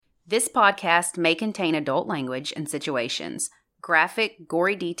This podcast may contain adult language and situations, graphic,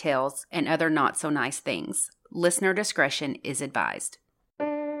 gory details, and other not-so-nice things. Listener discretion is advised.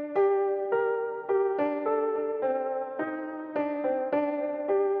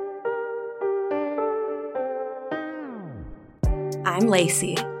 I'm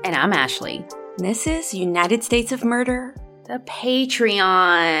Lacey. And I'm Ashley. This is United States of Murder. The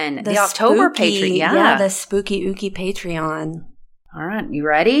Patreon. The October Patreon. Yeah, the spooky ooky Patreon. All right, you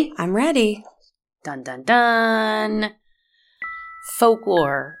ready? I'm ready. Dun, dun, dun.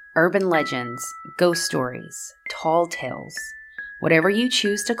 Folklore, urban legends, ghost stories, tall tales. Whatever you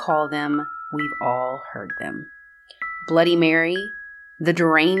choose to call them, we've all heard them. Bloody Mary, the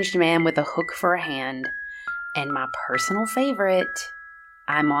deranged man with a hook for a hand, and my personal favorite,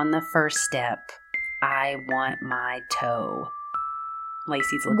 I'm on the first step. I want my toe.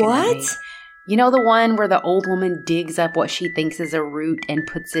 Lacey's looking at me. You know the one where the old woman digs up what she thinks is a root and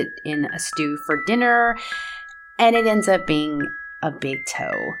puts it in a stew for dinner, and it ends up being a big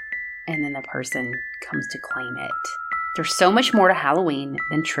toe, and then the person comes to claim it. There's so much more to Halloween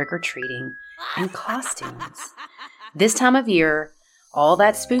than trick-or-treating and costumes. This time of year, all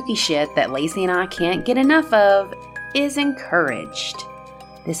that spooky shit that Lacey and I can't get enough of is encouraged.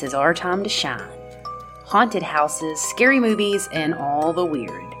 This is our time to shine. Haunted houses, scary movies, and all the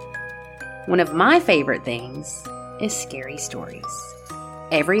weird. One of my favorite things is scary stories.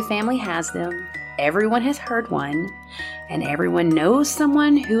 Every family has them, everyone has heard one, and everyone knows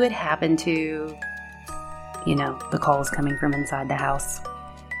someone who it happened to. You know, the call is coming from inside the house.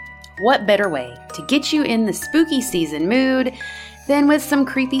 What better way to get you in the spooky season mood than with some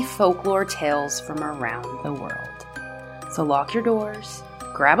creepy folklore tales from around the world? So lock your doors,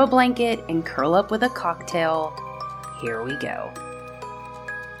 grab a blanket, and curl up with a cocktail. Here we go.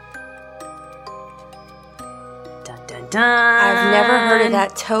 Dun, dun, dun. I've never heard of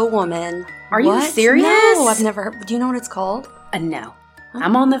that toe woman. Are you serious? No, I've never heard. Do you know what it's called? No.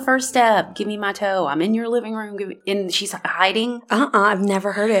 I'm on the first step. Give me my toe. I'm in your living room. And she's hiding. I've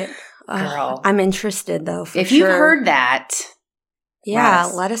never heard it. Girl. I'm interested, though, for if sure. you've heard that, yeah,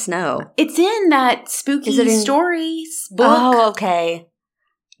 let us know. It's in that spooky stories book. Oh, okay.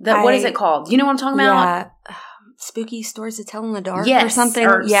 What is it called? You know what I'm talking about? Yeah. Spooky stories to tell in the dark or something?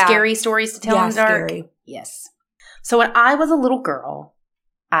 Or scary stories to tell in the dark? Scary. Yes. So when I was a little girl,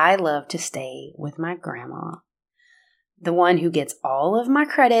 I loved to stay with my grandma, the one who gets all of my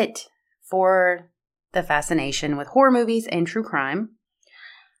credit for the fascination with horror movies and true crime.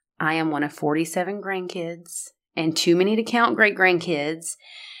 I am one of 47 grandkids and too many to count great-grandkids,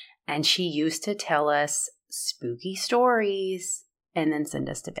 and she used to tell us spooky stories and then send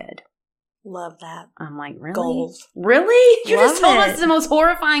us to bed. Love that. I'm like, really? Gold. Really? You Love just told it. us the most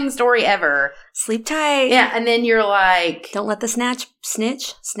horrifying story ever. Sleep tight. Yeah, and then you're like... Don't let the snatch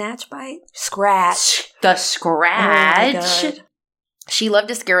bite? Scratch. The scratch. Oh my God. She loved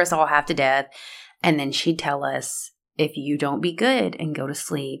to scare us all half to death, and then she'd tell us, if you don't be good and go to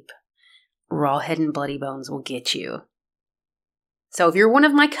sleep, raw head and bloody bones will get you. So if you're one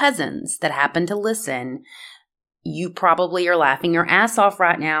of my cousins that happen to listen, you probably are laughing your ass off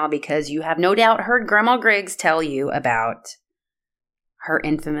right now because you have no doubt heard Grandma Griggs tell you about her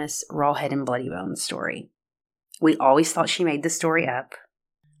infamous raw head and bloody bones story. We always thought she made the story up,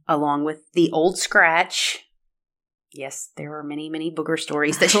 along with the old scratch. Yes, there were many, many booger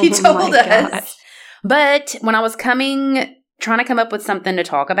stories that she told us. Gosh. But when I was trying to come up with something to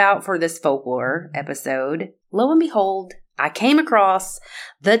talk about for this folklore episode, lo and behold, I came across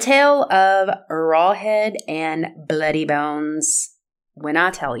the tale of Rawhead and Bloody Bones. When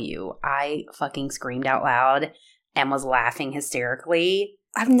I tell you, I fucking screamed out loud and was laughing hysterically.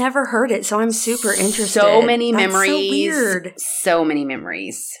 I've never heard it, so I'm super interested. So many memories. So weird. So many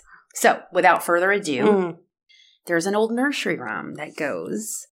memories. So, without further ado, there's an old nursery rhyme that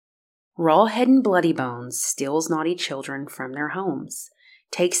goes, Rawhead and Bloody Bones steals naughty children from their homes,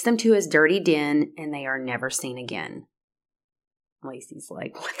 takes them to his dirty den, and they are never seen again. Lacey's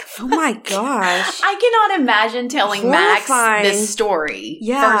like, what the fuck? Oh my gosh. I cannot imagine telling Horrifying. Max this story,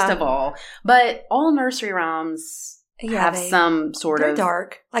 Yeah. first of all. But all nursery rhymes have some sort they're of...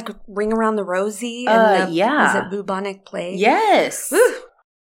 dark. Like Ring Around the Rosie and yeah. Is it bubonic plague? Yes. Woo.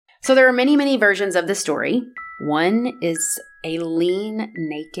 So there are many, many versions of the story. One is a lean,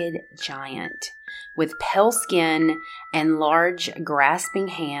 naked giant with pale skin and large, grasping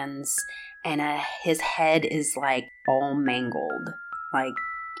hands, and his head is like all mangled. Like,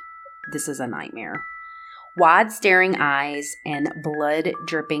 this is a nightmare. Wide staring eyes and blood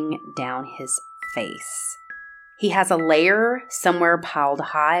dripping down his face. He has a lair somewhere piled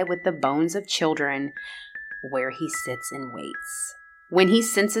high with the bones of children where he sits and waits. When he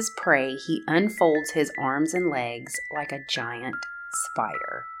senses prey, he unfolds his arms and legs like a giant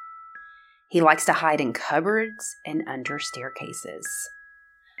spider. He likes to hide in cupboards and under staircases.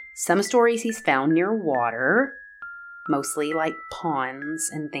 Some stories he's found near water, mostly like ponds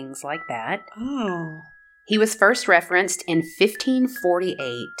and things like that. Oh. He was first referenced in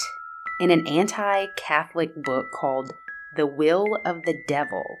 1548 in an anti-Catholic book called The Will of the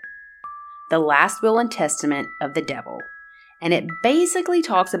Devil, the last will and testament of the devil. And it basically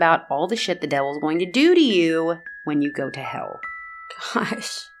talks about all the shit the devil's going to do to you when you go to hell.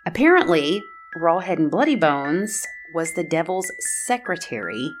 Gosh. Apparently, Rawhead and Bloody Bones was the devil's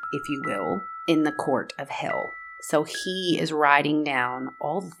secretary, if you will, in the court of hell. So he is writing down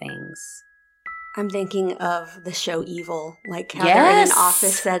all the things. I'm thinking of the show Evil, like how they're in an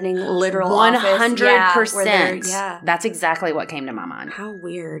office setting, literal 100%. office. Yeah. That's exactly what came to my mind. How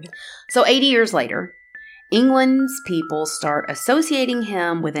weird. So 80 years later, England's people start associating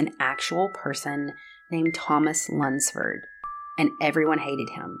him with an actual person named Thomas Lunsford, and everyone hated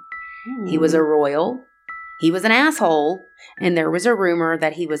him. He was a royal, he was an asshole, and there was a rumor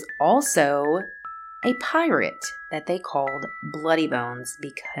that he was also a pirate that they called Bloody Bones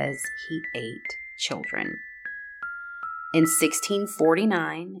because he ate children. In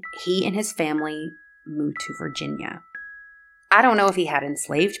 1649, he and his family moved to Virginia. I don't know if he had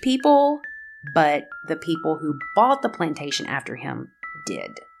enslaved people, but the people who bought the plantation after him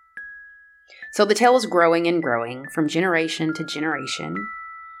did. So the tale is growing and growing from generation to generation.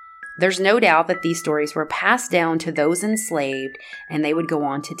 There's no doubt that these stories were passed down to those enslaved, and they would go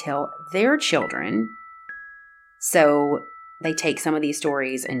on to tell their children. So they take some of these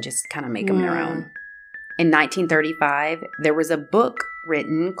stories and just kind of make them their own. In 1935, there was a book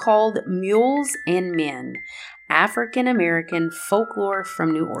written called Mules and Men, African American Folklore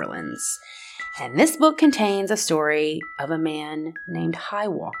from New Orleans. And this book contains a story of a man named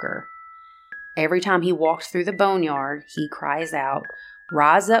Highwalker. Every time he walks through the boneyard, he cries out,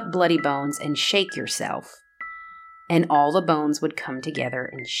 "Rise up, bloody bones, and shake yourself." And all the bones would come together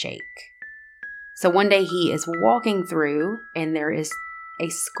and shake. So one day he is walking through, and there is a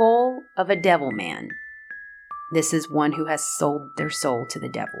skull of a devil man. This is one who has sold their soul to the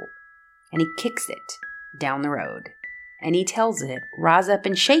devil. And he kicks it down the road. And he tells it, "Rise up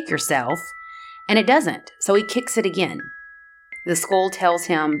and shake yourself." And it doesn't. So he kicks it again. The skull tells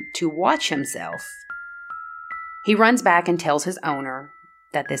him to watch himself. He runs back and tells his owner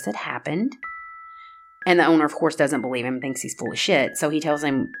that this had happened. And the owner, of course, doesn't believe him, thinks he's full of shit. So he tells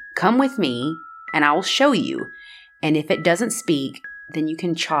him, "Come with me and I will show you. And if it doesn't speak, then you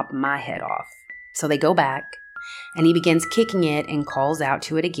can chop my head off." So they go back and he begins kicking it and calls out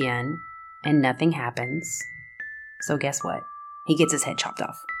to it again. And nothing happens. So guess what? He gets his head chopped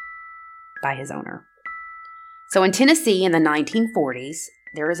off by his owner. So in Tennessee in the 1940s,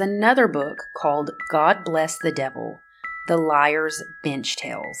 there is another book called God Bless the Devil, The Liar's Bench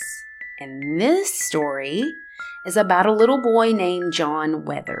Tales. And this story is about a little boy named John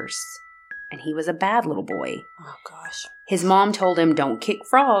Weathers. And he was a bad little boy. Oh, gosh. His mom told him, "Don't kick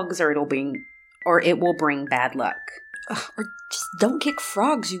frogs or it will bring bad luck." Or just don't kick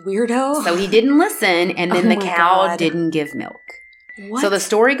frogs, you weirdo. So he didn't listen, and then the cow didn't give milk. What? So the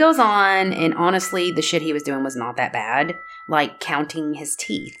story goes on, and honestly, the shit he was doing was not that bad. Like counting his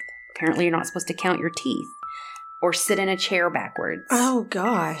teeth. Apparently, you're not supposed to count your teeth. Or sit in a chair backwards. Oh,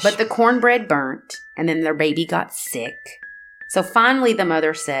 gosh. But the cornbread burnt, and then their baby got sick. So finally, the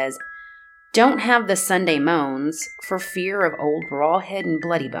mother says, "Don't have the Sunday moans for fear of old Rawhead and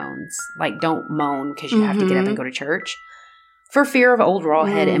Bloody Bones." Like, don't moan because you have to get up and go to church. For fear of old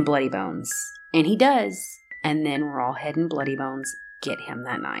Rawhead and Bloody Bones. And he does. And then Rawhead and Bloody Bones get him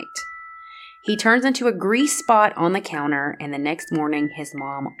that night. He turns into a grease spot on the counter, and the next morning his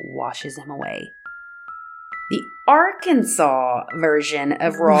mom washes him away. The Arkansas version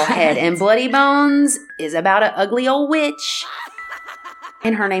of Rawhead and Bloody Bones is about an ugly old witch.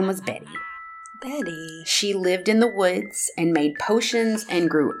 And her name was Betty. Betty. She lived in the woods and made potions and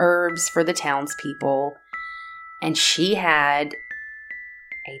grew herbs for the townspeople. And she had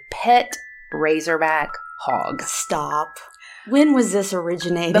a pet razorback hog. Stop. When was this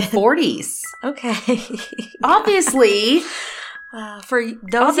originated? The 40s. Okay. Obviously. For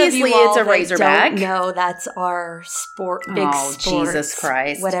those of you it's a that razorback. don't know, that's our big sports. Jesus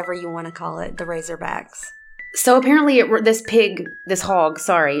Christ. Whatever you want to call it, the razorbacks. So apparently this hog,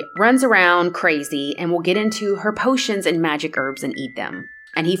 runs around crazy and will get into her potions and magic herbs and eat them.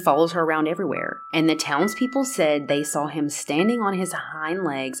 And he follows her around everywhere. And the townspeople said they saw him standing on his hind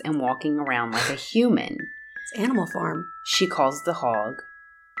legs and walking around like a human. It's Animal Farm. She calls the hog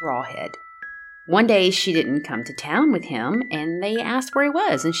Rawhead. One day she didn't come to town with him, and they asked where he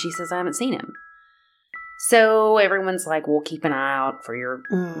was, and she says, I haven't seen him. So everyone's like, we'll keep an eye out for your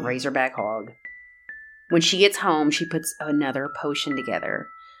razorback hog. When she gets home, she puts another potion together,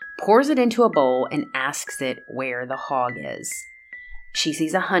 pours it into a bowl, and asks it where the hog is. She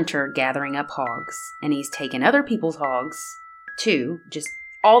sees a hunter gathering up hogs, and he's taken other people's hogs, too. Just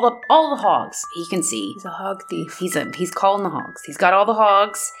all the hogs he can see. He's a hog thief. He's calling the hogs. He's got all the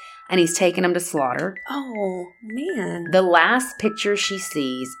hogs, and he's taking them to slaughter. Oh, man. The last picture she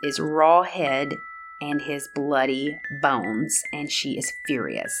sees is Rawhead and his bloody bones, and she is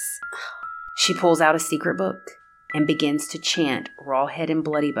furious. She pulls out a secret book and begins to chant Rawhead and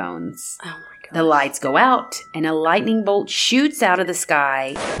Bloody Bones. Oh, my God. The lights go out, and a lightning bolt shoots out of the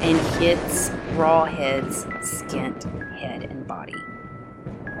sky and hits Rawhead's skint head and body.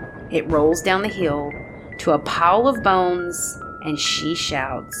 It rolls down the hill to a pile of bones, and she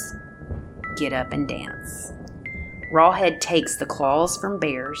shouts, "Get up and dance." Rawhead takes the claws from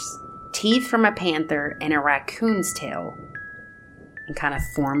bears, teeth from a panther, and a raccoon's tail, and kind of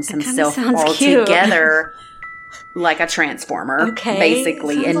forms himself all together like a transformer,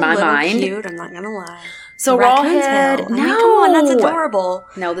 basically, in my mind. Cute, I'm not gonna lie. So Rawhead, come on, that's adorable.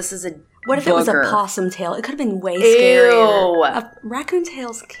 No, this is a What if booger. It was a possum tail? It could have been way scarier. Ew. A raccoon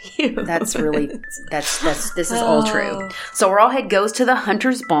tail's cute. That's really this is all true. So Rawhead goes to the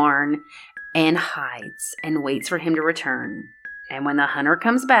hunter's barn and hides and waits for him to return. And when the hunter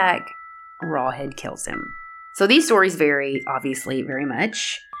comes back, Rawhead kills him. So these stories vary, obviously, very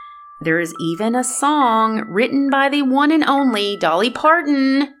much. There is even a song written by the one and only Dolly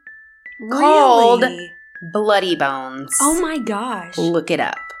Parton called Bloody Bones. Oh my gosh. Look it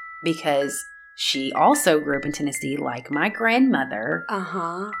up, because she also grew up in Tennessee like my grandmother.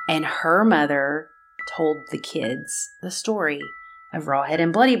 And her mother told the kids the story of Rawhead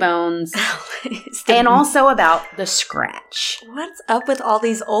and Bloody Bones and also about the scratch. What's up with all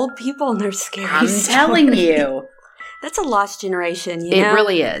these old people and their scary stories? I'm telling you. That's a lost generation, you It know?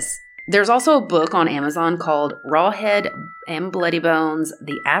 really is. There's also a book on Amazon called Rawhead and Bloody Bones,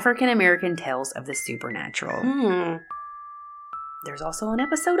 The African American Tales of the Supernatural. There's also an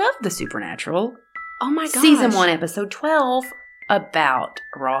episode of The Supernatural. Oh my gosh. Season 1, episode 12, about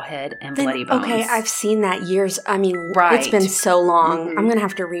Rawhead and Bloody Bones. Okay, I've seen that years. I mean, It's been so long. I'm going to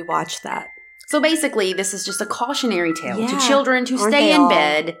have to rewatch that. So basically, this is just a cautionary tale to children to stay in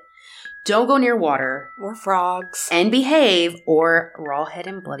bed, don't go near water, or frogs, and behave, or Rawhead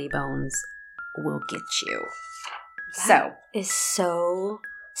and Bloody Bones will get you. That is so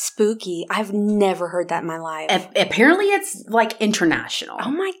spooky. I've never heard that in my life. Apparently, it's like international. Oh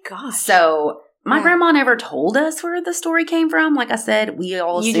my gosh. So my grandma never told us where the story came from. Like I said, we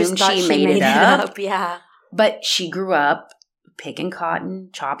all assumed she made it up. Yeah. But she grew up picking cotton,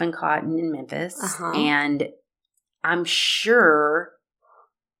 chopping cotton in Memphis. And I'm sure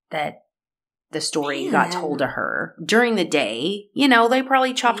that the story got told to her during the day. You know, they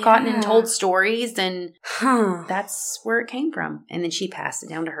probably chopped cotton and told stories, and that's where it came from. And then she passed it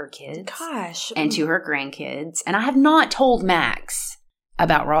down to her kids. Gosh. And to her grandkids. And I have not told Max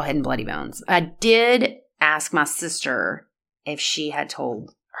about Rawhead and Bloody Bones. I did ask my sister if she had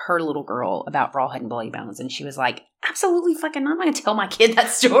told her little girl about Rawhead and Bloody Bones, and she was like, absolutely fucking not. I'm not going to tell my kid that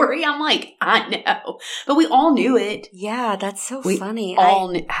story. I'm like, I know. But we all knew it. Yeah, that's so funny. We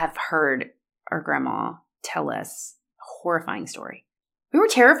all have heard our grandma tell us a horrifying story. We were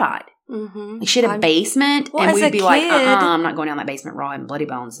terrified. She had a basement, and we'd be like, I'm not going down that basement. Rawhead and Bloody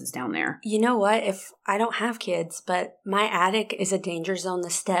Bones is down there. You know what? If I don't have kids, but my attic is a danger zone, the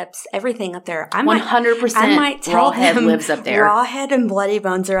steps, everything up there. 100% I might tell Rawhead them lives up there. Rawhead and Bloody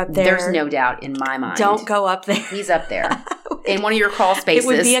Bones are up there. There's no doubt in my mind. Don't go up there. He's up there. In one of your crawl spaces. It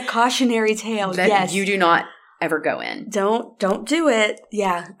would be a cautionary tale, that you do not ever go in. Don't do it.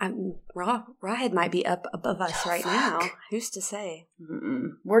 Yeah, Rawhead might be up above us right now. Who's to say?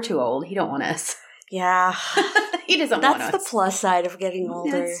 We're too old. He don't want us. Yeah. He doesn't want us. That's the plus side of getting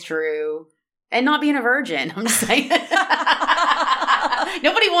older. That's true. And not being a virgin, I'm just saying.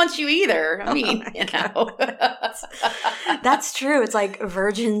 Nobody wants you either. I mean, you know. That's true. It's like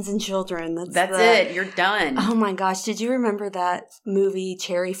virgins and children. That's it. You're done. Oh my gosh. Did you remember that movie,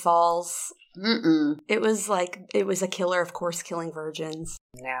 Cherry Falls? It was a killer, of course, killing virgins.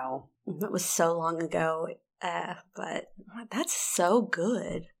 No. That was so long ago. But that's so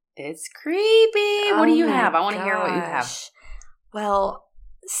good. It's creepy. What do you have? I want to hear what you have. Well,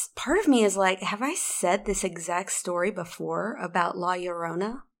 part of me is like, have I said this exact story before about La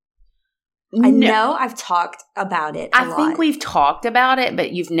Llorona? No. I know I've talked about it a lot. I think we've talked about it,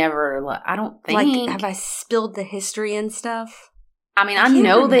 but you've never, I don't think. Like, have I spilled the history and stuff? I mean, I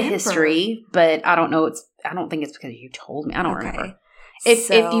know the history, but I don't know. I don't think it's because you told me. I don't remember. If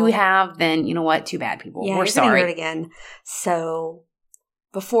you have, then you know what? Too bad, people. Yeah, we're sorry. Hear it again. So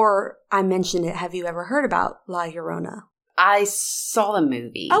before I mentioned it, have you ever heard about La Llorona? I saw the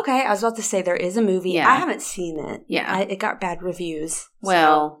movie. Okay, I was about to say there is a movie. Yeah. I haven't seen it. Yeah. It got bad reviews.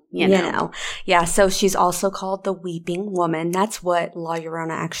 Well, you know. Yeah, so she's also called the Weeping Woman. That's what La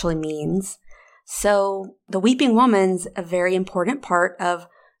Llorona actually means. So the Weeping Woman's a very important part of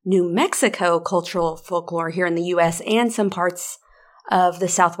New Mexico cultural folklore here in the U.S. and some parts of the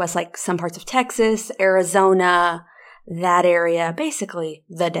Southwest, like some parts of Texas, Arizona, that area, basically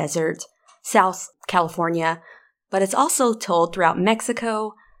the desert, South California. But it's also told throughout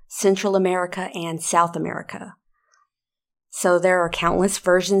Mexico, Central America, and South America. So there are countless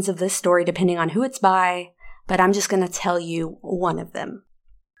versions of this story depending on who it's by, but I'm just going to tell you one of them.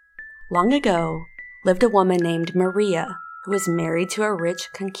 Long ago lived a woman named Maria who was married to a rich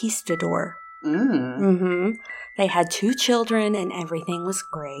conquistador. They had 2 children and everything was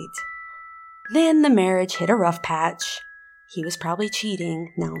great. Then the marriage hit a rough patch. He was probably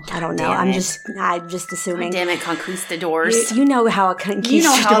cheating. No, I don't know. I'm just assuming. God damn it, conquistadors. You know how a conquistador you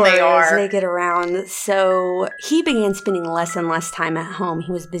know how they are. They get around. So he began spending less and less time at home.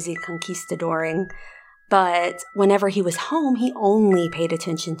 He was busy conquistadoring. But whenever he was home, he only paid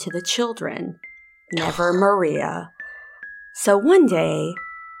attention to the children. Never Maria. So one day,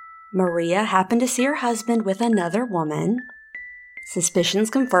 Maria happened to see her husband with another woman. Suspicions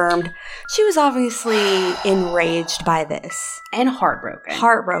confirmed. She was obviously enraged by this. And heartbroken.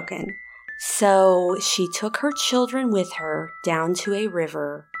 Heartbroken. So she took her children with her down to a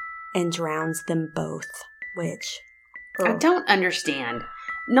river and drowns them both, which... I don't understand.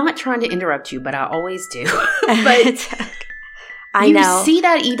 Not trying to interrupt you, but I always do. But I know. You see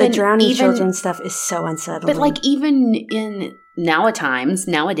that even... The drowning children stuff is so unsettling. But like even in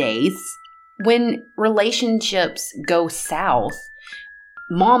nowadays, when relationships go south...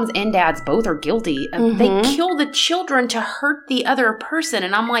 Moms and dads both are guilty. They kill the children to hurt the other person.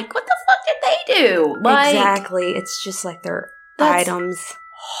 And I'm like, what the fuck did they do? Like, exactly. It's just like they're items.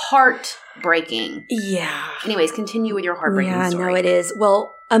 Heartbreaking. Yeah. Anyways, continue with your heartbreaking story. Yeah, no, it is.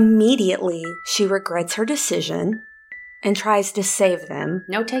 Well, immediately she regrets her decision and tries to save them.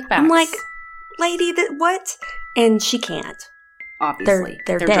 No takebacks. I'm like, lady, what? And she can't. Obviously.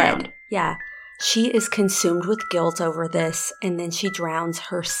 They're dead. Drowned. Yeah. She is consumed with guilt over this, and then she drowns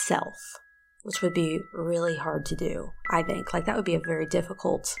herself, which would be really hard to do, I think. Like, that would be a very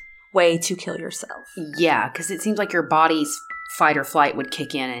difficult way to kill yourself. Yeah, because it seems like your body's fight or flight would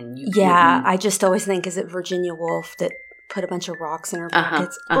kick in and you wouldn't. I just always think, is it Virginia Woolf that put a bunch of rocks in her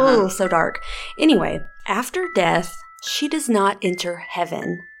pockets? Oh, so dark. Anyway, after death, she does not enter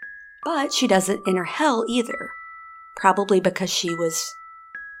heaven, but she doesn't enter hell either. Probably because she was...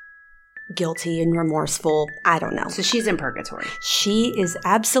 guilty and remorseful. I don't know. So she's in purgatory. She is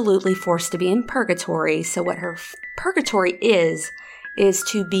absolutely forced to be in purgatory. So what her purgatory is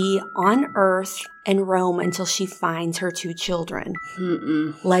to be on earth and roam until she finds her 2 children.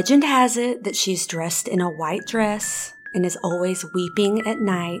 Legend has it that she's dressed in a white dress and is always weeping at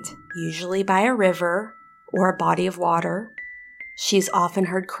night, usually by a river or a body of water. She's often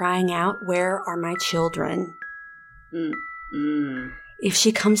heard crying out, "Where are my children?" If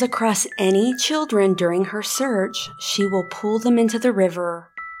she comes across any children during her search, she will pull them into the river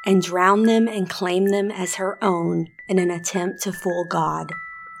and drown them and claim them as her own in an attempt to fool God.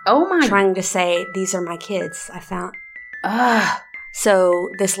 Oh my... Trying to say, these are my kids I found. So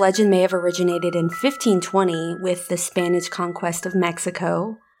this legend may have originated in 1520 with the Spanish conquest of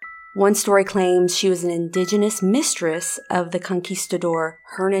Mexico. One story claims she was an indigenous mistress of the conquistador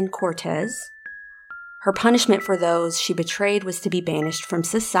Hernan Cortez. Her punishment for those she betrayed was to be banished from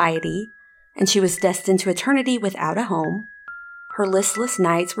society, and she was destined to eternity without a home. Her listless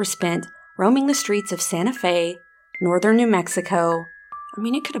nights were spent roaming the streets of Santa Fe, northern New Mexico. I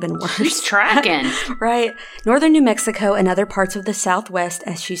mean, it could have been worse. She's tracking. Right. Northern New Mexico and other parts of the Southwest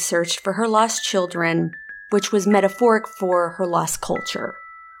as she searched for her lost children, which was metaphoric for her lost culture.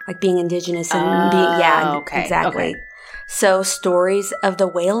 Like being indigenous and being... Yeah, okay, exactly. Okay. So stories of the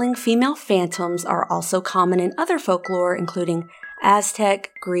wailing female phantoms are also common in other folklore, including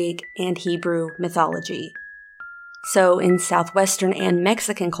Aztec, Greek, and Hebrew mythology. So in Southwestern and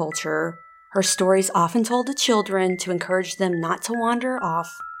Mexican culture, her stories often told to children to encourage them not to wander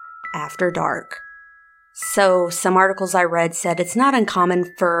off after dark. So some articles I read said it's not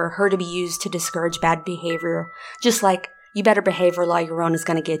uncommon for her to be used to discourage bad behavior, just like, you better behave or La Llorona's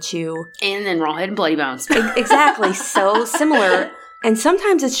going to get you. And then Rawhead and Bloody Bones. Exactly. So similar. And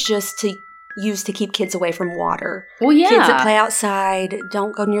sometimes it's just to used to keep kids away from water. Well, yeah. Kids that play outside,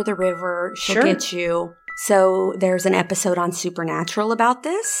 don't go near the river, she'll get you. So there's an episode on Supernatural about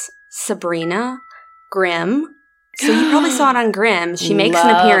this. Sabrina, Grimm. So you probably saw it on Grimm. She makes an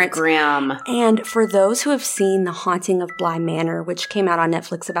appearance. Grimm. And for those who have seen The Haunting of Bly Manor, which came out on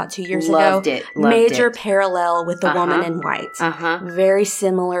Netflix about 2 years Loved ago. it. Loved major it. parallel with The Woman in White. Very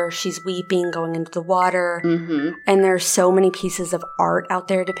similar. She's weeping, going into the water. And there's so many pieces of art out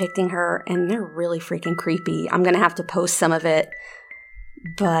there depicting her, and they're really freaking creepy. I'm going to have to post some of it.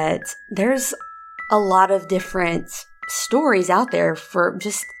 But there's a lot of different stories out there for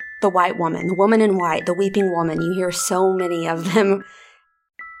just the white woman, the woman in white, the weeping woman. You hear so many of them.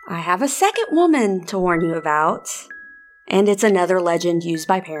 I have a second woman to warn you about. And it's another legend used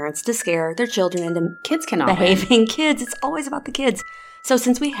by parents to scare their children into kids cannot behaving kids. It's always about the kids. So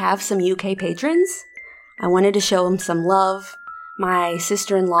since we have some UK patrons, I wanted to show them some love. My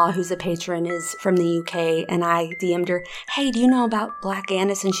sister-in-law, who's a patron, is from the UK, and I DM'd her, hey, do you know about Black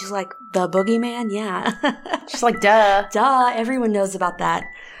Annis? And she's like, the boogeyman? Yeah. She's like, duh. Duh, everyone knows about that.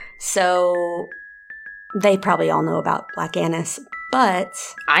 So they probably all know about Black Annis, but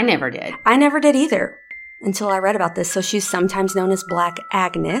I never did. I never did either until I read about this. So she's sometimes known as Black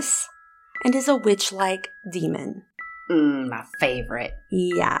Agnes and is a witch-like demon. My favorite.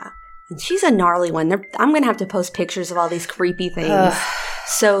 Yeah. And she's a gnarly one. I'm going to have to post pictures of all these creepy things.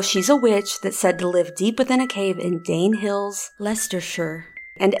 So she's a witch that's said to live deep within a cave in Dane Hills, Leicestershire.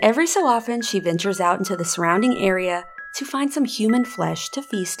 And every so often she ventures out into the surrounding area to find some human flesh to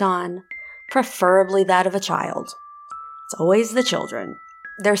feast on, preferably that of a child. It's always the children.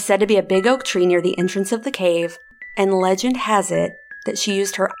 There's said to be a big oak tree near the entrance of the cave, and legend has it that she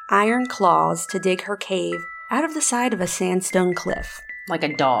used her iron claws to dig her cave out of the side of a sandstone cliff. Like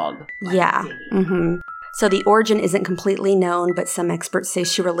a dog. Yeah. So the origin isn't completely known, but some experts say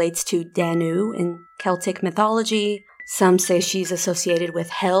she relates to Danu in Celtic mythology. Some say she's associated with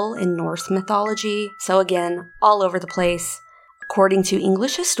Hel in Norse mythology. So again, all over the place. According to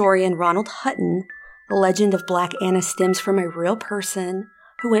English historian Ronald Hutton, the legend of Black Annis stems from a real person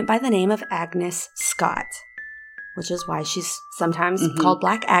who went by the name of Agnes Scott, which is why she's sometimes called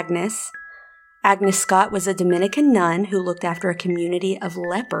Black Agnes. Agnes Scott was a Dominican nun who looked after a community of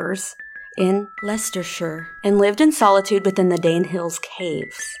lepers in Leicestershire and lived in solitude within the Dane Hills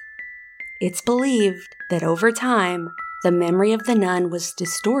caves. It's believed that over time, the memory of the nun was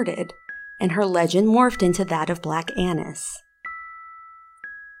distorted and her legend morphed into that of Black Annis.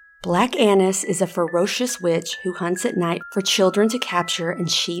 Black Annis is a ferocious witch who hunts at night for children to capture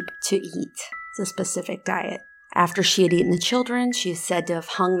and sheep to eat. It's a specific diet. After she had eaten the children, she is said to have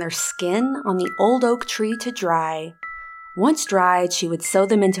hung their skin on the old oak tree to dry. Once dried, she would sew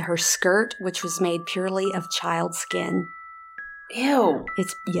them into her skirt, which was made purely of child skin. Ew.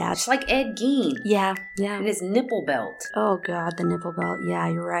 It's like Ed Gein. Yeah. And his nipple belt. Oh, God, the nipple belt. Yeah,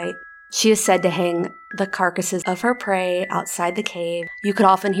 you're right. She is said to hang the carcasses of her prey outside the cave. You could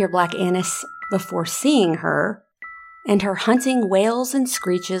often hear Black Annis before seeing her, and her hunting wails and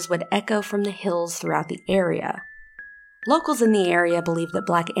screeches would echo from the hills throughout the area. Locals in the area believe that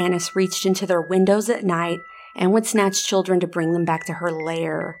Black Annis reached into their windows at night and would snatch children to bring them back to her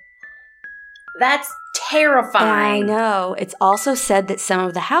lair. That's terrifying. I know. It's also said that some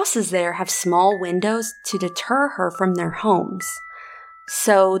of the houses there have small windows to deter her from their homes.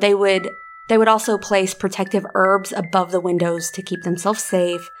 So they would also place protective herbs above the windows to keep themselves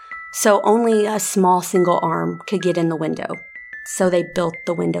safe, so only a small single arm could get in the window. So they built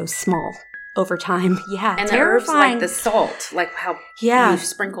the windows small over time. Yeah, and terrifying. The herbs like the salt, like how you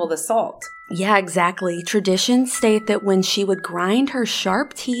sprinkle the salt. Yeah, exactly. Traditions state that when she would grind her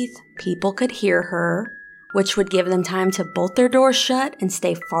sharp teeth, people could hear her, which would give them time to bolt their doors shut and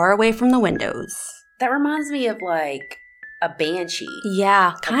stay far away from the windows. That reminds me of like a banshee.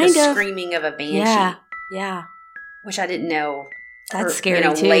 Yeah, kind of. The screaming of a banshee. Yeah. Which I didn't know. That's scary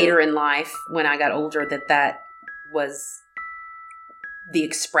too. Later in life, when I got older, that was the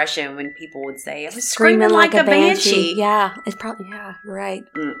expression when people would say, "I was screaming like a banshee." Yeah, it's probably you're right.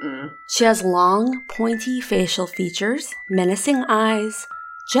 Mm-mm. She has long, pointy facial features, menacing eyes,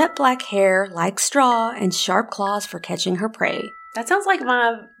 jet black hair like straw, and sharp claws for catching her prey. That sounds like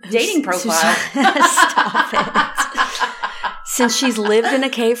my dating profile. Stop it. Since she's lived in a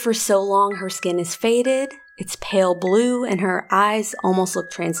cave for so long, her skin is faded, it's pale blue, and her eyes almost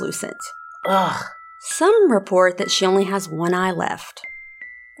look translucent. Ugh. Some report that she only has one eye left.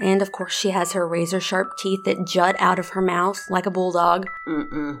 And of course, she has her razor-sharp teeth that jut out of her mouth like a bulldog.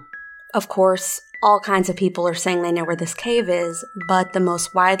 Of course, all kinds of people are saying they know where this cave is, but the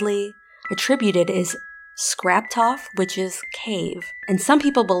most widely attributed is Scraptoff Witch's Cave. And some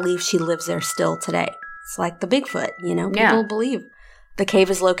people believe she lives there still today. It's like the Bigfoot, people believe. The cave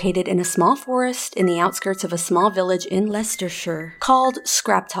is located in a small forest in the outskirts of a small village in Leicestershire called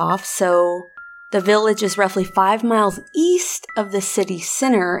Scraptoff. So the village is roughly 5 miles east of the city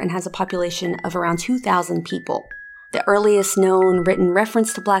center and has a population of around 2,000 people. The earliest known written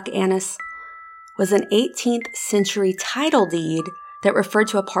reference to Black Annis was an 18th century title deed that referred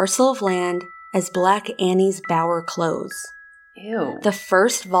to a parcel of land as Black Annie's Bower Close. Ew. The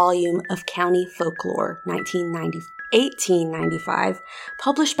first volume of County Folklore, 1895,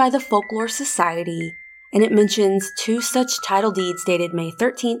 published by the Folklore Society, and it mentions 2 such title deeds dated May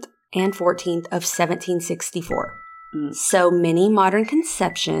 13th and 14th of 1764. So many modern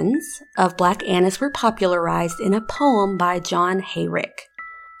conceptions of Black Annis were popularized in a poem by John Hayrick,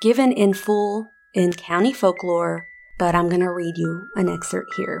 given in full in County Folklore, but I'm going to read you an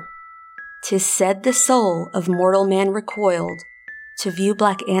excerpt here. "'Tis said the soul of mortal man recoiled to view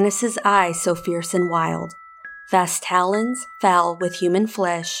Black Annis's eye so fierce and wild. Vast talons, foul with human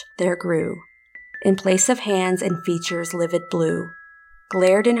flesh, there grew, in place of hands and features livid blue,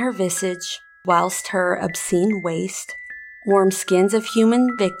 glared in her visage, whilst her obscene waist warm skins of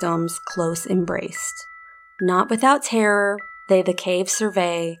human victims close embraced. Not without terror they the cave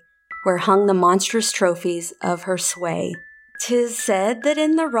survey, where hung the monstrous trophies of her sway. 'Tis said that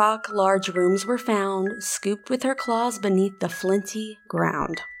in the rock large rooms were found, scooped with her claws beneath the flinty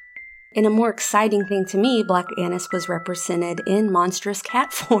ground." In a more exciting thing to me, Black Annis was represented in monstrous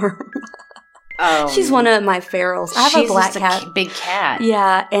cat form. Oh, she's one of my ferals. I have a black cat. Big cat.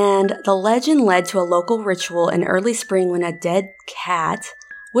 Yeah, and the legend led to a local ritual in early spring when a dead cat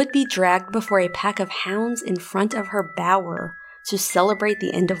would be dragged before a pack of hounds in front of her bower to celebrate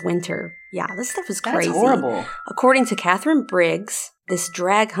the end of winter. Yeah, this stuff is crazy. That's horrible. According to Catherine Briggs, this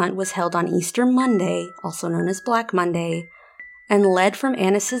drag hunt was held on Easter Monday, also known as Black Monday, and led from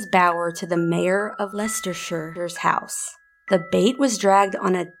Annis's bower to the mayor of Leicestershire's house. The bait was dragged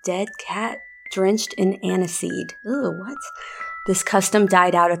on a dead cat drenched in aniseed. Ooh, what? This custom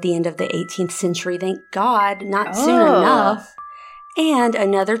died out at the end of the 18th century, thank God, not soon enough. And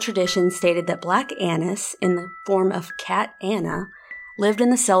another tradition stated that Black Annis, in the form of Cat Anna, lived in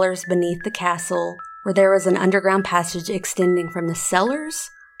the cellars beneath the castle, where there was an underground passage extending from the cellars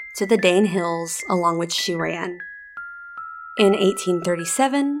to the Dane Hills, along which she ran. In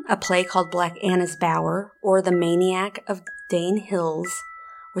 1837, a play called Black Anna's Bower, or The Maniac of Dane Hills,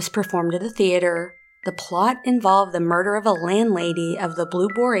 was performed at the theater. The plot involved the murder of a landlady of the Blue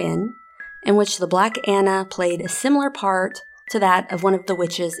Boar Inn, in which the Black Anna played a similar part to that of one of the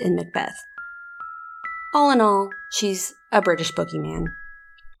witches in Macbeth. All in all, she's a British boogeyman.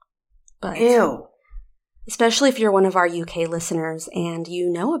 But ew. Especially if you're one of our UK listeners and you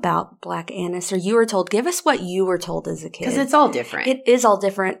know about Black Annis, or you were told, give us what you were told as a kid. Because it's all different. It is all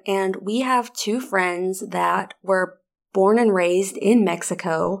different. And we have 2 friends that were born and raised in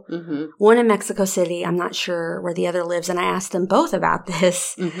Mexico. Mm-hmm. One in Mexico City. I'm not sure where the other lives. And I asked them both about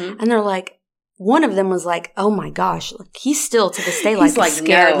this. Mm-hmm. And they're like, one of them was like, oh my gosh, like, he's still to this day like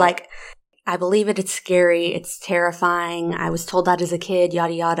scared. No. Like, I believe it. It's scary. It's terrifying. I was told that as a kid,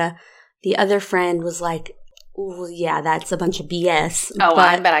 yada, yada. The other friend was like, oh, yeah, that's a bunch of BS. Oh,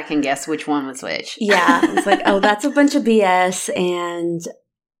 I bet I can guess which one was which. Yeah. It's like, oh, that's a bunch of BS. And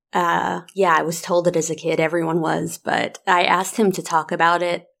yeah, I was told it as a kid. Everyone was. But I asked him to talk about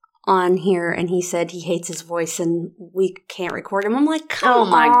it on here, and he said he hates his voice and we can't record him. I'm like, come on. Oh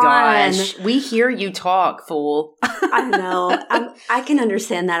my gosh. We hear you talk, fool. I know. I can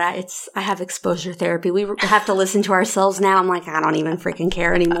understand that. I have exposure therapy. We have to listen to ourselves now. I'm like, I don't even freaking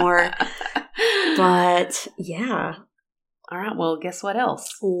care anymore. But yeah. All right. Well, guess what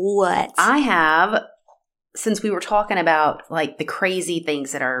else? What? I have, since we were talking about like the crazy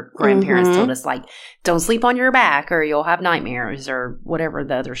things that our grandparents told us, like don't sleep on your back or you'll have nightmares or whatever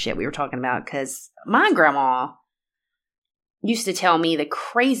the other shit we were talking about. Because my grandma used to tell me the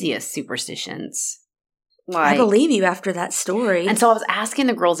craziest superstitions. Like, I believe you after that story. And so I was asking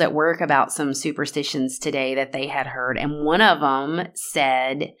the girls at work about some superstitions today that they had heard. And one of them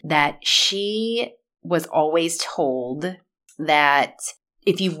said that she was always told that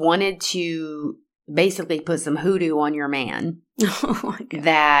if you wanted to basically put some hoodoo on your man,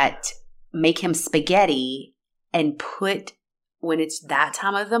 that make him spaghetti and put, when it's that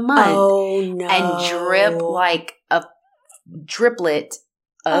time of the month, and drip like a driplet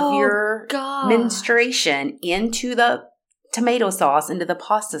of your menstruation into the tomato sauce, into the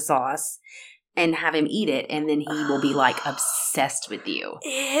pasta sauce, and have him eat it, and then he will be like obsessed with you.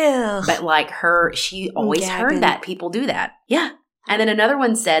 Ew. But like she always heard that people do that. Yeah. And then another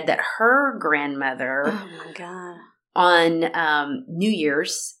one said that her grandmother Oh, my God. on New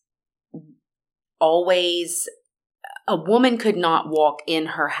Year's always, a woman could not walk in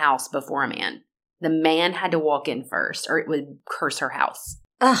her house before a man. The man had to walk in first or it would curse her house.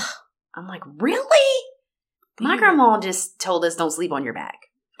 Ugh. I'm like, really? My grandma just told us don't sleep on your back.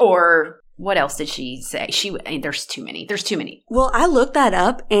 Or what else did she say? There's too many. Well, I looked that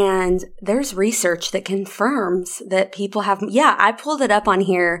up and there's research that confirms that people have, yeah, I pulled it up on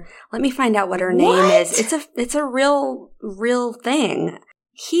here. Let me find out what her name is. It's a real thing.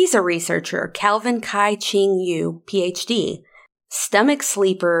 He's a researcher, Calvin Kai Ching Yu, PhD. Stomach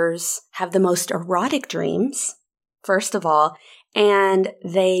sleepers have the most erotic dreams, first of all, and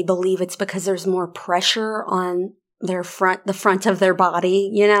they believe it's because there's more pressure on the front of their body,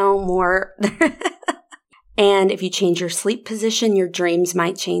 more. And if you change your sleep position, your dreams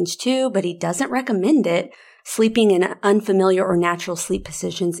might change too, but he doesn't recommend it. Sleeping in unfamiliar or natural sleep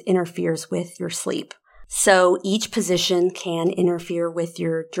positions interferes with your sleep. So each position can interfere with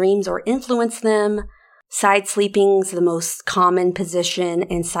your dreams or influence them. Side sleeping's the most common position,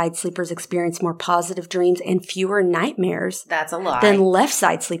 and side sleepers experience more positive dreams and fewer nightmares. That's a lie. Than left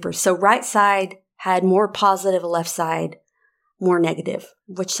side sleepers. So right side had more positive, left side more negative.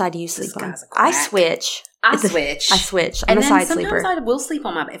 Which side do you sleep on? I switch. I switch. I'm a side sometimes sleeper. I will sleep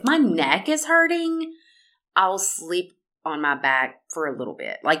on my back. If my neck is hurting, I'll sleep on my back for a little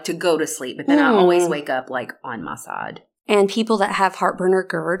bit, like to go to sleep. But then I always wake up like on my side. And people that have heartburn or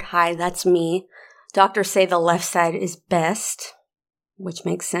GERD, hi, that's me. Doctors say the left side is best, which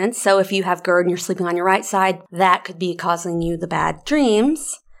makes sense. So if you have GERD and you're sleeping on your right side, that could be causing you the bad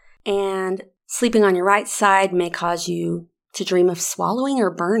dreams. And sleeping on your right side may cause you to dream of swallowing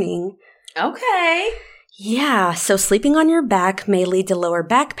or burning. Okay. Yeah, so sleeping on your back may lead to lower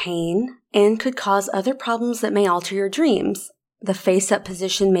back pain and could cause other problems that may alter your dreams. The face-up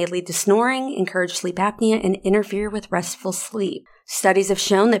position may lead to snoring, encourage sleep apnea, and interfere with restful sleep. Studies have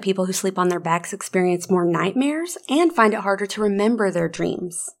shown that people who sleep on their backs experience more nightmares and find it harder to remember their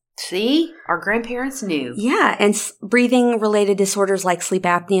dreams. See? Our grandparents knew. Yeah, and breathing-related disorders like sleep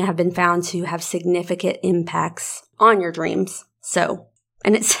apnea have been found to have significant impacts on your dreams. So,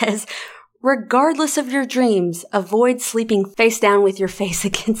 and it says, regardless of your dreams, avoid sleeping face down with your face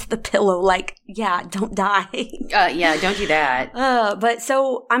against the pillow. Like, yeah, don't die. Yeah, don't do that. But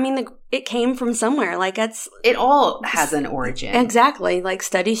so, I mean, it came from somewhere. Like, it all has an origin. Exactly. Like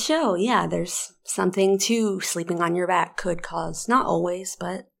studies show, yeah, there's something to sleeping on your back could cause. Not always,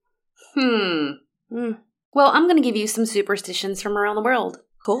 but. Well, I'm going to give you some superstitions from around the world.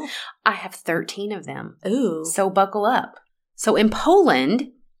 Cool. I have 13 of them. Ooh. So buckle up. So in Poland,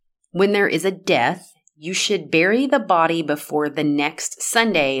 when there is a death, you should bury the body before the next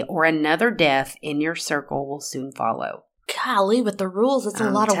Sunday or another death in your circle will soon follow. Golly, with the rules, it's a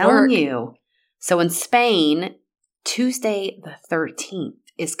lot of work. I'm telling you. So in Spain, Tuesday the 13th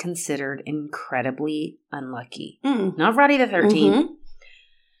is considered incredibly unlucky. Not Friday the 13th. Mm-hmm.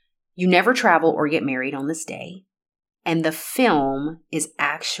 You never travel or get married on this day. And the film is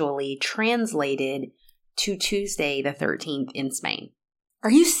actually translated to Tuesday the 13th in Spain. Are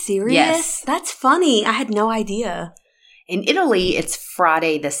you serious? Yes. That's funny. I had no idea. In Italy, it's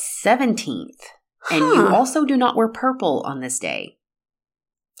Friday the 17th. And you also do not wear purple on this day.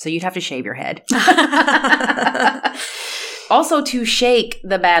 So you'd have to shave your head. Also, to shake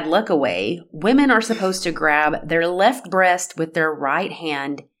the bad luck away, women are supposed to grab their left breast with their right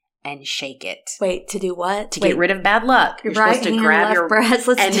hand and shake it. Wait, to do what? To get rid of bad luck. You're right supposed to hand, grab left your breast.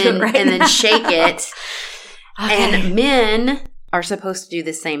 Let's do it right and now. then shake it. Okay. And men are supposed to do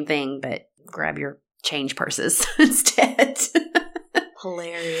the same thing, but grab your change purses instead.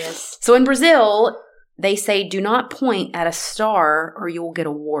 Hilarious. So in Brazil, they say do not point at a star or you will get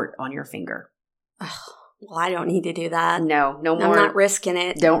a wart on your finger. Well, I don't need to do that. No more. I'm not risking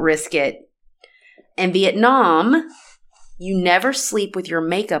it. Don't risk it. In Vietnam, you never sleep with your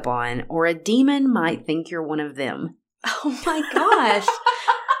makeup on or a demon might think you're one of them. Oh my gosh.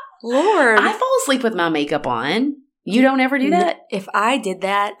 Lord. I fall asleep with my makeup on. You don't ever do that? If I did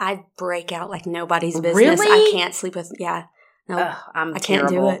that, I'd break out like nobody's business. Really? I can't sleep with, yeah. No, I can't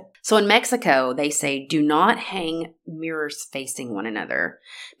do it. So in Mexico, they say do not hang mirrors facing one another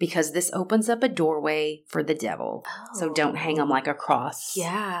because this opens up a doorway for the devil. Oh. So don't hang them like a cross.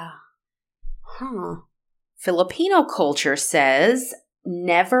 Yeah. Filipino culture says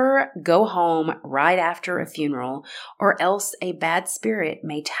never go home right after a funeral or else a bad spirit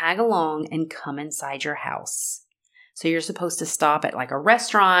may tag along and come inside your house. So you're supposed to stop at like a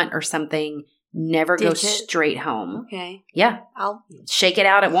restaurant or something. Never go straight home. Okay. Yeah. I'll shake it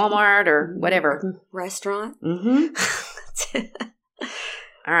out at Walmart or whatever. Restaurant. Mm-hmm.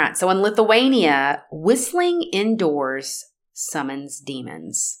 All right. So in Lithuania, whistling indoors summons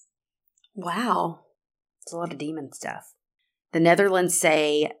demons. Wow. It's a lot of demon stuff. The Netherlands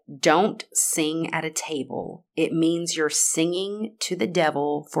say, don't sing at a table. It means you're singing to the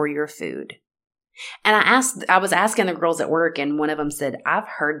devil for your food. And I was asking the girls at work, and one of them said, I've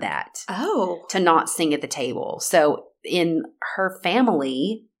heard that. Oh. To not sing at the table. So in her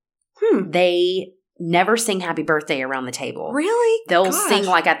family, they never sing happy birthday around the table. Really? They'll sing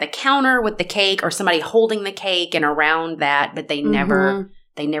like at the counter with the cake or somebody holding the cake and around that, but they never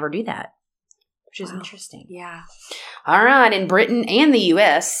do that, which is interesting. Yeah. All right. In Britain and the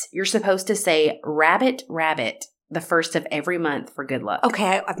U.S., you're supposed to say rabbit, rabbit the first of every month for good luck.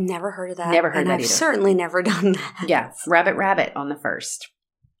 Okay. I've never heard of that. Never heard that I've either. Certainly never done that. Yeah. Rabbit, rabbit on the first.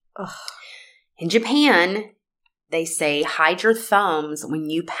 Ugh. In Japan, they say hide your thumbs when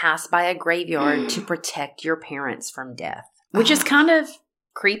you pass by a graveyard to protect your parents from death, which is kind of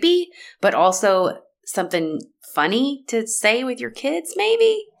creepy, but also something funny to say with your kids,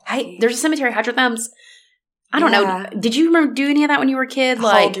 maybe. Hey, there's a cemetery, hide your thumbs. I don't know. Did you remember do any of that when you were a kid?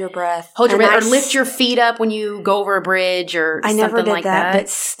 Hold your breath. Hold your breath. Or lift your feet up when you go over a bridge or something like that. I never did that, but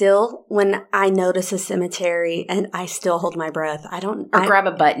still, when I notice a cemetery and I still hold my breath, I don't. Or grab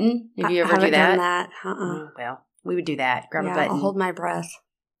a button. Did you ever do that? I haven't done that. Well, we would do that. Grab a button. I'll hold my breath.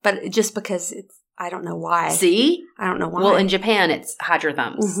 But just because I don't know why. See? I don't know why. Well, in Japan, it's hide your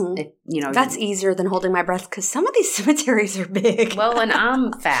thumbs. Mm-hmm. That's easier than holding my breath because some of these cemeteries are big. Well, and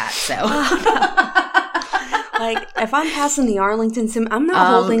I'm fat, so. Like, if I'm passing the Arlington Cemetery, I'm not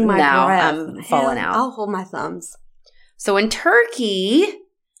holding my breath. I'm falling out. I'll hold my thumbs. So in Turkey,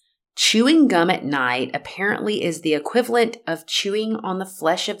 chewing gum at night apparently is the equivalent of chewing on the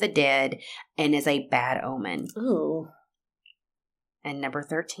flesh of the dead and is a bad omen. Ooh. And number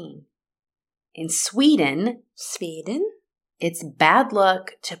 13. In Sweden, it's bad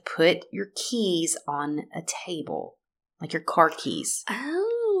luck to put your keys on a table, like your car keys. Oh.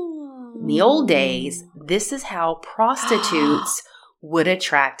 In the old days, this is how prostitutes would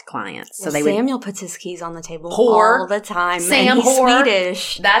attract clients. So Samuel puts his keys on the table all the time. Sam and he's whore.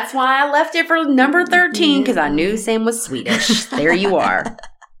 Swedish. That's why I left it for number 13 because I knew Sam was Swedish. There you are.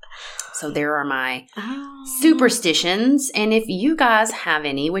 So there are my superstitions. And if you guys have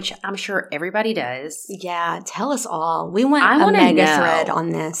any, which I'm sure everybody does. Yeah, tell us all. We want a mega thread on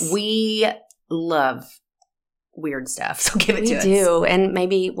this. We love weird stuff, so give it to us. We do, and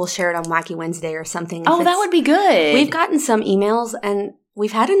maybe we'll share it on Wacky Wednesday or something. Oh, that would be good. We've gotten some emails, and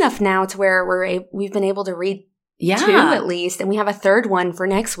we've had enough now to where we've been able to read 2 at least, and we have a third one for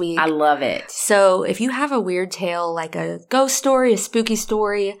next week. I love it. So if you have a weird tale, like a ghost story, a spooky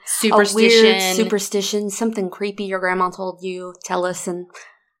story, superstition, a weird superstition, something creepy your grandma told you, tell us, and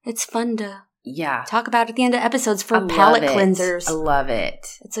it's fun to talk about at the end of episodes for palate cleansers. I love it.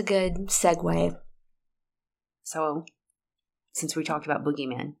 It's a good segue. So, since we talked about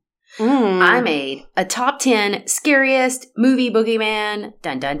boogeymen, I made a top 10 scariest movie boogeyman.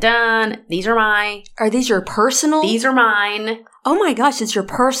 Dun, dun, dun. Are these your personal? These are mine. Oh my gosh, it's your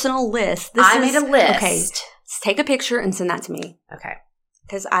personal list. I made a list. Okay, let's take a picture and send that to me. Okay.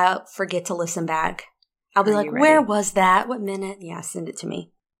 Because I'll forget to listen back. I'll be like, where was that? What minute? Yeah, send it to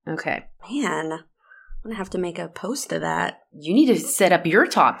me. Okay. Man, I'm going to have to make a post of that. You need to set up your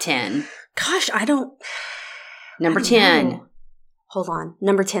top 10. Gosh, I don't... Number 10. Know. Hold on.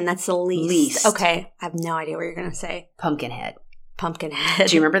 Number 10, that's the least. Okay. I have no idea what you're going to say. Pumpkinhead. Pumpkinhead.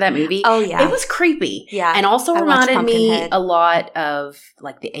 Do you remember that movie? Oh, yeah. It was creepy. Yeah. And also reminded me a lot of,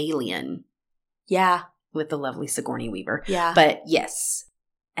 like, The Alien. Yeah. With the lovely Sigourney Weaver. Yeah. But, yes.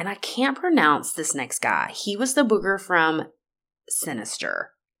 And I can't pronounce this next guy. He was the booger from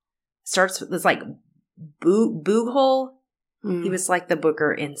Sinister. Starts with, it's like, Booghole. He was like the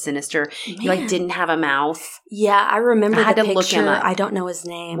booger in Sinister. Man. He like didn't have a mouth. Yeah, I remember the picture. Look him up. I don't know his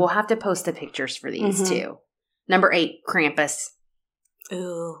name. We'll have to post the pictures for these too. Number 8, Krampus.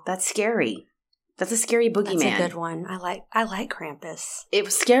 Ooh, that's scary. That's a scary boogeyman. That's a good one. I like Krampus. It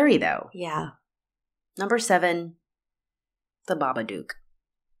was scary though. Yeah. Number 7, the Babadook.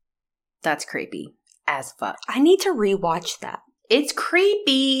 That's creepy as fuck. I need to rewatch that. It's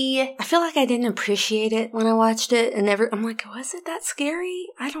creepy. I feel like I didn't appreciate it when I watched it, and I'm like, was it that scary?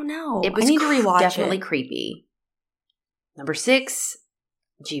 I don't know. It was I need to rewatch definitely creepy. Number 6,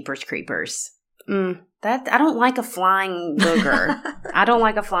 Jeepers Creepers. That I don't like a flying booger. I don't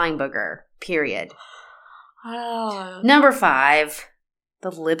like a flying booger. Period. Oh. Number 5,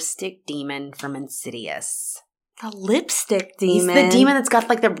 the lipstick demon from Insidious. The lipstick demon. He's the demon that's got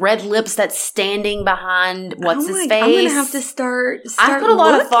like the red lips that's standing behind what's his face. I'm going to have to start I've put a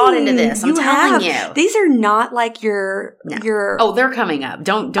lot of thought into this. I'm telling you. These are not like your... Oh, they're coming up.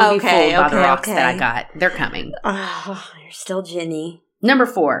 Don't be fooled by the rocks that I got. They're coming. Oh, you're still Ginny. Number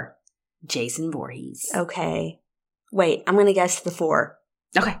 4, Jason Voorhees. Okay. Wait, I'm going to guess the 4.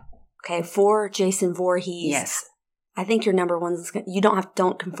 Okay, 4, Jason Voorhees. Yes. I think your number one's you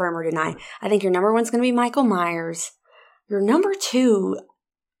don't confirm or deny. I think your number one's going to be Michael Myers. Your number 2,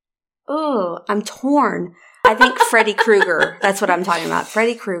 I'm torn. I think Freddy Krueger. That's what I'm talking about.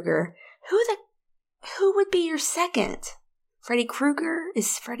 Freddy Krueger. Who would be your second? Freddy Krueger?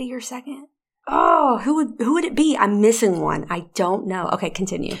 Is Freddy your second? Oh, who would it be? I'm missing one. I don't know. Okay,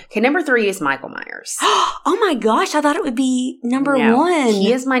 continue. Okay, number 3 is Michael Myers. Oh my gosh, I thought it would be number 1.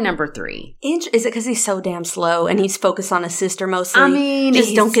 He is my number 3. Is it because he's so damn slow and he's focused on his sister mostly? I mean,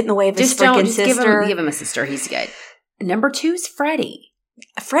 just don't get in the way of his freaking sister. Give him a sister. He's good. Number 2 is Freddy.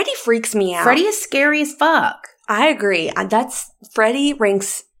 Freddy freaks me out. Freddy is scary as fuck. I agree. Freddy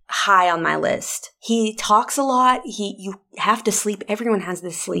ranks high on my list. He talks a lot. You have to sleep. Everyone has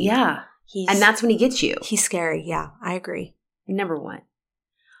this sleep. Yeah. And that's when he gets you. He's scary. Yeah, I agree. Number 1,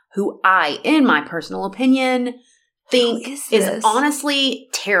 who I, in my personal opinion, think is honestly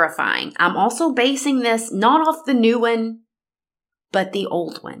terrifying. I'm also basing this not off the new one, but the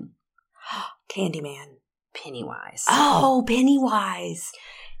old one. Candyman. Pennywise. Oh, Pennywise.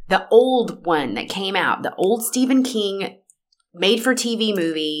 The old one that came out. The old Stephen King made-for-TV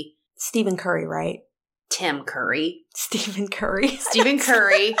movie. Stephen Curry, right? Tim Curry. Stephen Curry. Stephen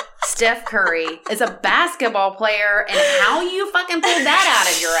Curry. Steph Curry is a basketball player, and how you fucking pulled that out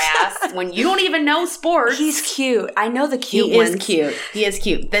of your ass when you don't even know sports. He's cute. I know the cute ones. He is cute. He is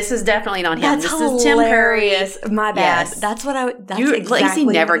cute. This is definitely not him. That's this hilarious. is Tim Curry. My bad. Yes. That's what I... That's Lacey exactly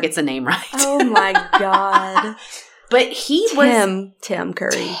never gets a name right. Oh my God. But he was... Tim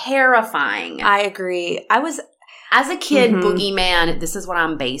Curry. Terrifying. I agree. As a kid, Boogeyman, this is what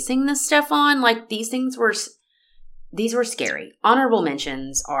I'm basing this stuff on. Like, these were scary. Honorable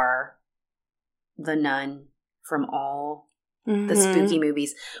mentions are The Nun from all the spooky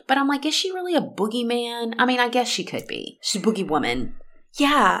movies. But I'm like, is she really a boogeyman? I mean, I guess she could be. She's a boogie woman.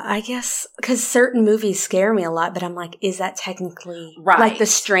 Yeah, I guess. Because certain movies scare me a lot, but I'm like, is that technically... Right. Like The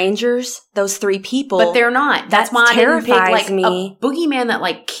Strangers, those 3 people. But they're not. That's why I didn't pick, like, me. a boogeyman that,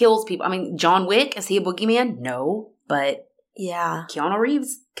 like, kills people. I mean, John Wick, is he a boogeyman? No. But yeah, Keanu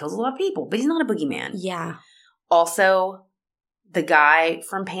Reeves kills a lot of people, but he's not a boogeyman. Yeah. Also, the guy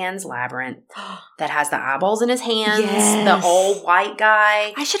from Pan's Labyrinth that has the eyeballs in his hands, the old white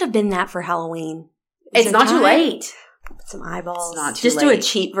guy. I should have been that for Halloween. It's not too late. Some eyeballs. It's not too just late. Do a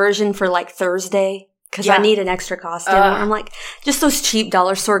cheap version for like Thursday because I need an extra costume. I'm like, just those cheap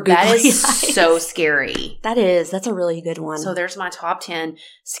dollar store googly That is eyes. so scary. That's a really good one. So there's my top 10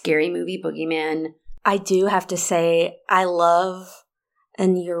 scary movie boogeyman. I do have to say, I love,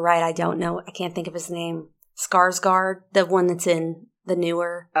 and you're right, I can't think of his name, Skarsgård, the one that's in the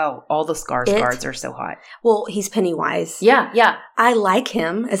newer. Oh, all the Skarsgårds are so hot. Well, he's Pennywise. Yeah. I like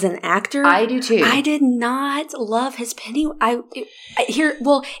him as an actor. I do too. I did not love his Pennywise.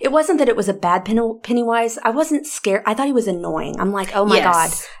 It wasn't that it was a bad Pennywise. I wasn't scared. I thought he was annoying. I'm like, oh my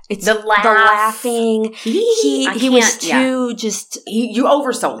God. It's the laughing. He was too just... You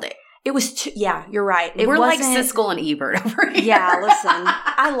oversold it. It was too, yeah, you're right. We're like Siskel and Ebert over here. Yeah, listen.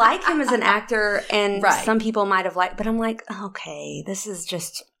 I like him as an actor, and some people might have liked, but I'm like, okay, this is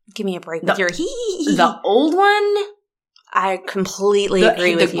just, give me a break with your hee. The old one? I completely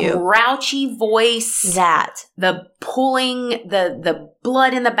agree with you. The grouchy voice. The pulling, the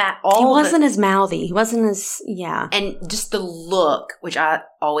blood in the back. He wasn't as mouthy. He wasn't as, yeah. And just the look, which I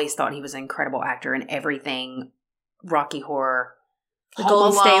always thought he was an incredible actor in everything. Rocky Horror. The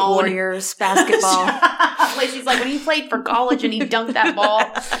Golden State Warriors basketball. Lacey's like, when he played for college and he dunked that ball.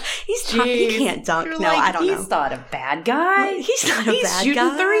 He can't dunk. You're no, like, I don't know. He's not a bad guy. He's not a bad guy. He's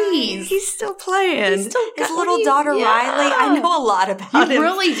shooting threes. He's still playing. His little daughter, Riley, I know a lot about him. You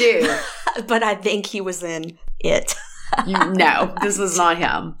really do. But I think he was in it. No, this was not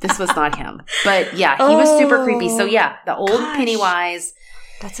him. But yeah, he was super creepy. So yeah, the old Pennywise.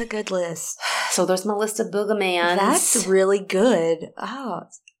 That's a good list. So there's my list of boogeymans. That's really good. Oh,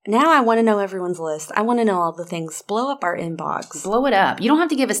 now I want to know everyone's list. I want to know all the things. Blow up our inbox. Blow it up. You don't have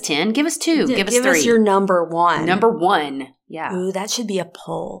to give us 10. Give us 2. Give us 3. Give us your number 1. Number 1. Yeah. Ooh, that should be a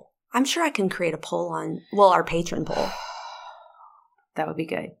poll. I'm sure I can create a poll on, our patron poll. That would be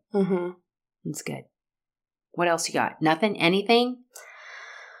good. Mm-hmm. That's good. What else you got? Nothing? Anything?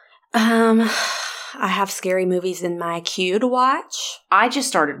 I have scary movies in my queue to watch. I just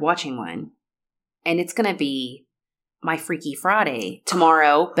started watching one. And it's going to be my Freaky Friday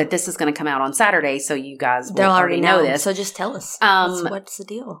tomorrow, but this is going to come out on Saturday, so you guys will already know this. So just tell us. What's the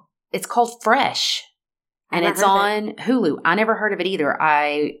deal? It's called Fresh, and it's on Hulu. I never heard of it either.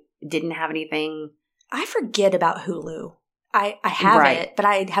 I didn't have anything. I forget about Hulu. I have it, but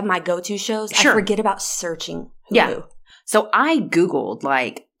I have my go-to shows. Sure. I forget about searching Hulu. Yeah. So I Googled,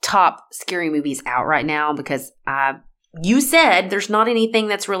 like, top scary movies out right now because you said there's not anything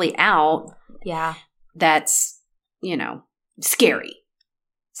that's really out. Yeah. That's, scary.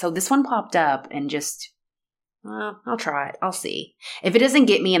 So this one popped up and just, I'll try it. I'll see. If it doesn't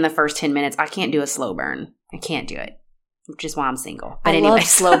get me in the first 10 minutes, I can't do a slow burn. I can't do it, which is why I'm single. But anyway, love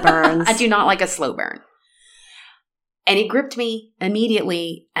slow burns. I do not like a slow burn. And it gripped me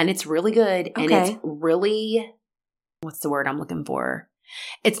immediately, and it's really good. Okay. And it's really, what's the word I'm looking for?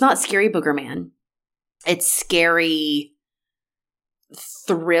 It's not scary booger man. It's scary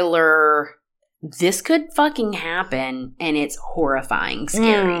thriller. This could fucking happen, and it's horrifying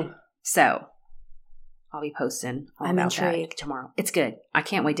scary. So, I'll be posting all about that tomorrow. It's good. I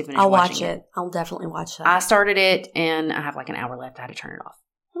can't wait to finish watching it. I'll watch it. I'll definitely watch that. I started it, and I have like an hour left. I had to turn it off.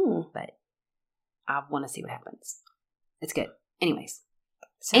 But I want to see what happens. It's good. Anyways.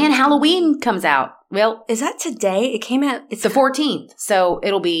 And Halloween comes out. Well, is that today? It came out. It's the 14th. So,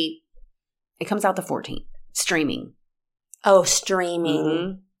 it comes out the 14th. Streaming. Oh, streaming.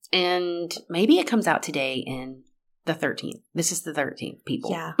 Mm-hmm. And maybe it comes out today in the 13th. This is the 13th, people.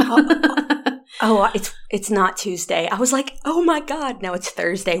 Yeah. It's not Tuesday. I was like, oh my God. No, it's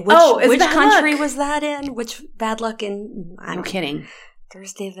Thursday. Which country was that in? Which bad luck in? I'm kidding.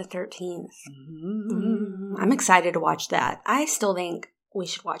 Thursday the 13th. Mm-hmm. I'm excited to watch that. I still think we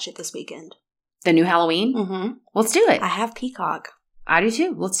should watch it this weekend. The new Halloween? Mm-hmm. Let's do it. I have Peacock. I do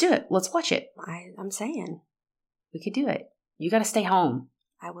too. Let's do it. Let's watch it. I'm saying. We could do it. You got to stay home.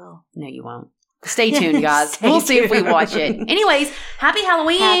 I will. No, you won't. Stay tuned, guys. We'll see if we watch it. Anyways, happy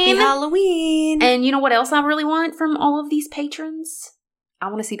Halloween. Happy Halloween. And you know what else I really want from all of these patrons? I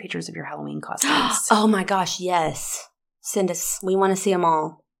want to see pictures of your Halloween costumes. Oh my gosh, yes. Send us. We want to see them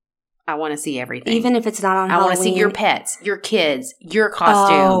all. I want to see everything. Even if it's not on Halloween. I want to see your pets, your kids, your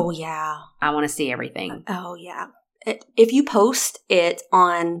costume. Oh, yeah. I want to see everything. Oh, yeah. If you post it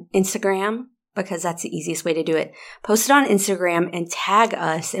on Instagram, because that's the easiest way to do it, post it on Instagram and tag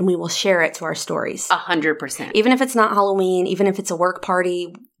us, and we will share it to our stories. 100%. Even if it's not Halloween, even if it's a work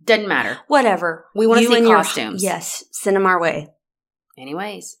party. Doesn't matter. Whatever. We want to see costumes. Yes. Send them our way.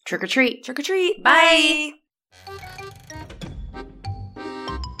 Anyways, trick or treat. Trick or treat. Bye.